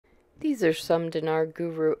These are some Dinar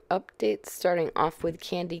Guru updates, starting off with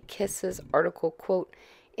Candy Kiss's article, quote,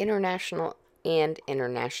 international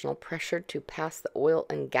pressure to pass the oil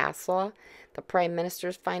and gas law. The Prime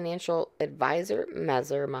Minister's financial advisor,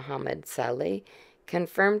 Mazhar Mohammad Saleh,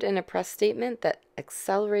 confirmed in a press statement that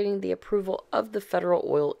accelerating the approval of the federal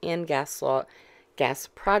oil and gas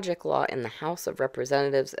project law in the House of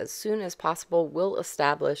Representatives as soon as possible will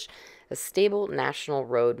establish a stable national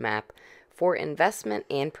roadmap for investment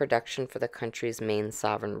and production for the country's main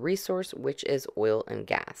sovereign resource, which is oil and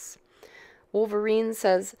gas. Wolverine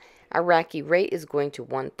says Iraqi rate is going to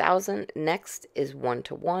 1,000, next is 1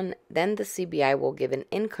 to 1, then the CBI will give an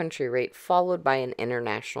in-country rate followed by an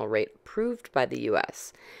international rate approved by the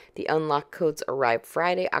U.S. The unlock codes arrive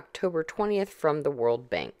Friday, October 20th from the World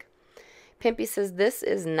Bank. Pimpy says this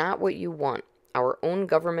is not what you want. Our own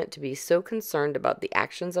government to be so concerned about the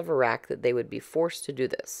actions of Iraq that they would be forced to do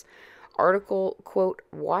this. Article, quote,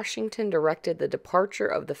 Washington directed the departure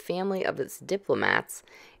of the family of its diplomats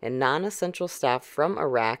and non-essential staff from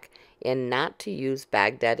Iraq and not to use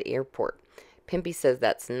Baghdad airport. Pimpy says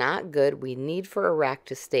that's not good. We need for Iraq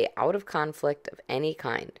to stay out of conflict of any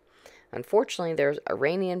kind. Unfortunately, there's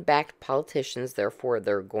Iranian-backed politicians, therefore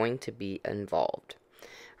they're going to be involved.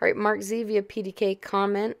 All right, Mark Z via PDK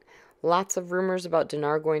comment. Lots of rumors about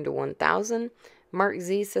Dinar going to 1,000. Mark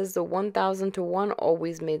Z says the 1,000 to 1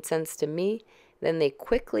 always made sense to me. Then they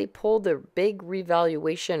quickly pulled a big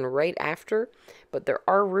revaluation right after. But there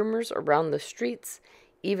are rumors around the streets,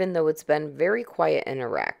 even though it's been very quiet in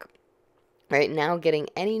Iraq. Right now, getting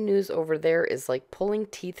any news over there is like pulling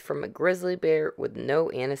teeth from a grizzly bear with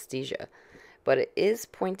no anesthesia. But it is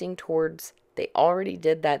pointing towards they already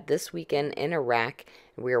did that this weekend in Iraq,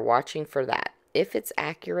 and we are watching for that. If it's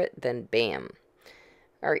accurate, then bam.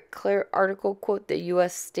 All right, Claire article, quote, the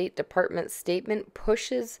U.S. State Department statement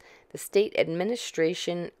pushes the state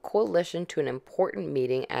administration coalition to an important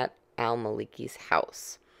meeting at al-Maliki's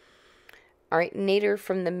house. All right, Nader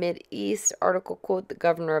from the Mideast article, quote, the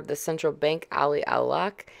governor of the central bank, Ali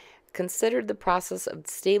Al-Lak, considered the process of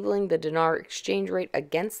stabling the dinar exchange rate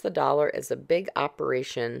against the dollar as a big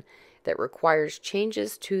operation that requires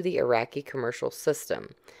changes to the Iraqi commercial system.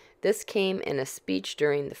 This came in a speech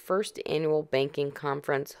during the first annual banking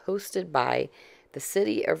conference hosted by the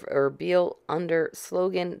city of Erbil under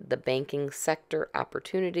slogan The Banking Sector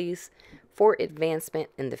Opportunities for Advancement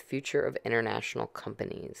in the Future of International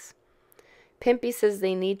Companies. Pimpy says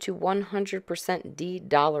they need to 100%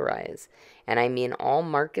 de-dollarize, and I mean all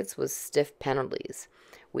markets with stiff penalties.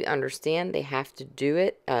 We understand they have to do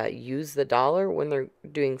it, use the dollar when they're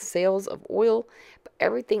doing sales of oil, but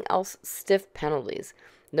everything else, stiff penalties.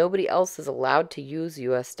 Nobody else is allowed to use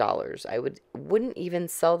U.S. dollars. I wouldn't even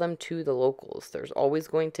sell them to the locals. There's always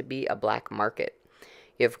going to be a black market.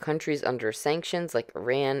 You have countries under sanctions like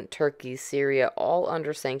Iran, Turkey, Syria, all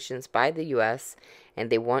under sanctions by the U.S., and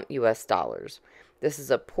they want U.S. dollars. This is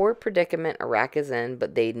a poor predicament Iraq is in,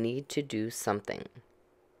 but they need to do something.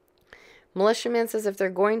 Militiaman says if they're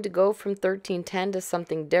going to go from 1310 to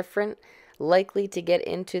something different, likely to get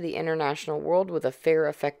into the international world with a fair,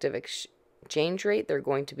 effective exchange rate, they're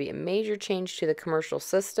going to be a major change to the commercial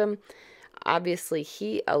system. Obviously,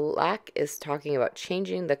 Alak is talking about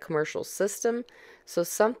changing the commercial system, so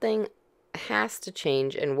something has to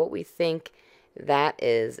change, and what we think that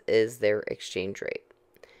is their exchange rate.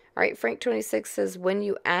 All right, Frank26 says, when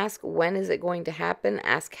you ask when is it going to happen,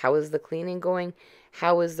 ask how is the cleaning going?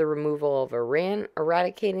 How is the removal of Iran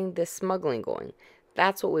eradicating this smuggling going?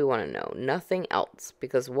 That's what we want to know, nothing else,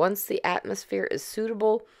 because once the atmosphere is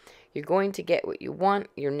suitable, you're going to get what you want.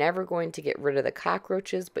 You're never going to get rid of the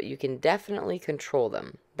cockroaches, but you can definitely control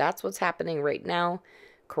them. That's what's happening right now.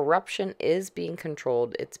 Corruption is being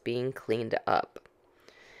controlled. It's being cleaned up.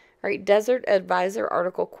 All right, Desert Advisor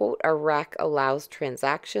article, quote, Iraq allows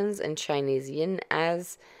transactions in Chinese yen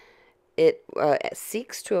as it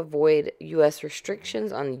seeks to avoid U.S.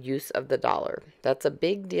 restrictions on the use of the dollar. That's a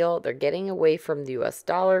big deal. They're getting away from the U.S.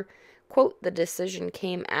 dollar. Quote, the decision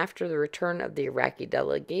came after the return of the Iraqi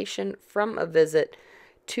delegation from a visit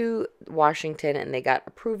to Washington, and they got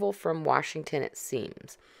approval from Washington, it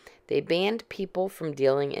seems. They banned people from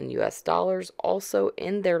dealing in U.S. dollars, also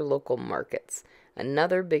in their local markets.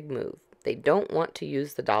 Another big move. They don't want to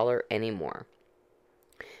use the dollar anymore.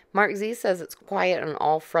 Mark Z says it's quiet on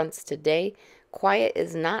all fronts today. Quiet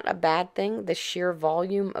is not a bad thing. The sheer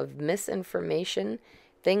volume of misinformation,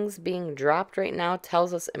 things being dropped right now,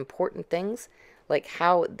 tells us important things, like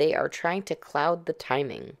how they are trying to cloud the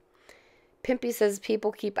timing. Pimpy says,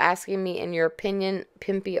 people keep asking me, in your opinion,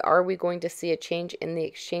 Pimpy, are we going to see a change in the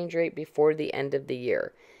exchange rate before the end of the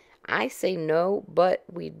year? I say no, but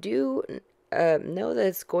we do know that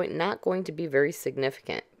it's not going to be very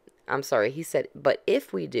significant. I'm sorry, he said, but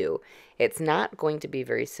if we do, it's not going to be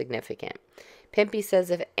very significant. Pimpy says,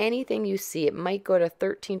 if anything you see, it might go to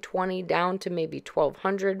 1320 down to maybe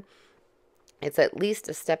 1200. It's at least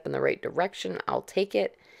a step in the right direction. I'll take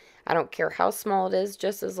it. I don't care how small it is,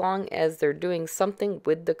 just as long as they're doing something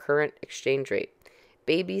with the current exchange rate.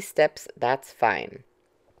 Baby steps, that's fine.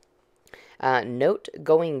 Note,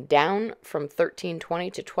 going down from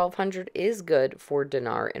 1320 to 1200 is good for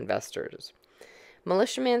dinar investors.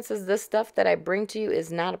 Militiaman says, this stuff that I bring to you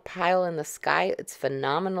is not a pile in the sky. It's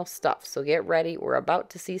phenomenal stuff. So get ready. We're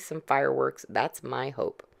about to see some fireworks. That's my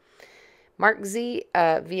hope. Mark Z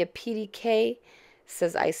via PDK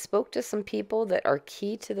says, I spoke to some people that are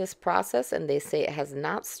key to this process and they say it has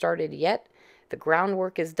not started yet. The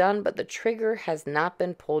groundwork is done, but the trigger has not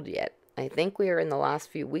been pulled yet. I think we are in the last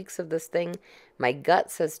few weeks of this thing. My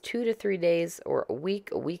gut says 2 to 3 days or a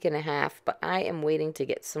week and a half, but I am waiting to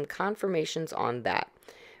get some confirmations on that.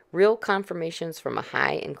 Real confirmations from a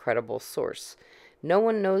high and credible source. No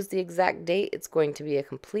one knows the exact date. It's going to be a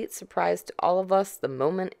complete surprise to all of us the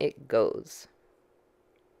moment it goes.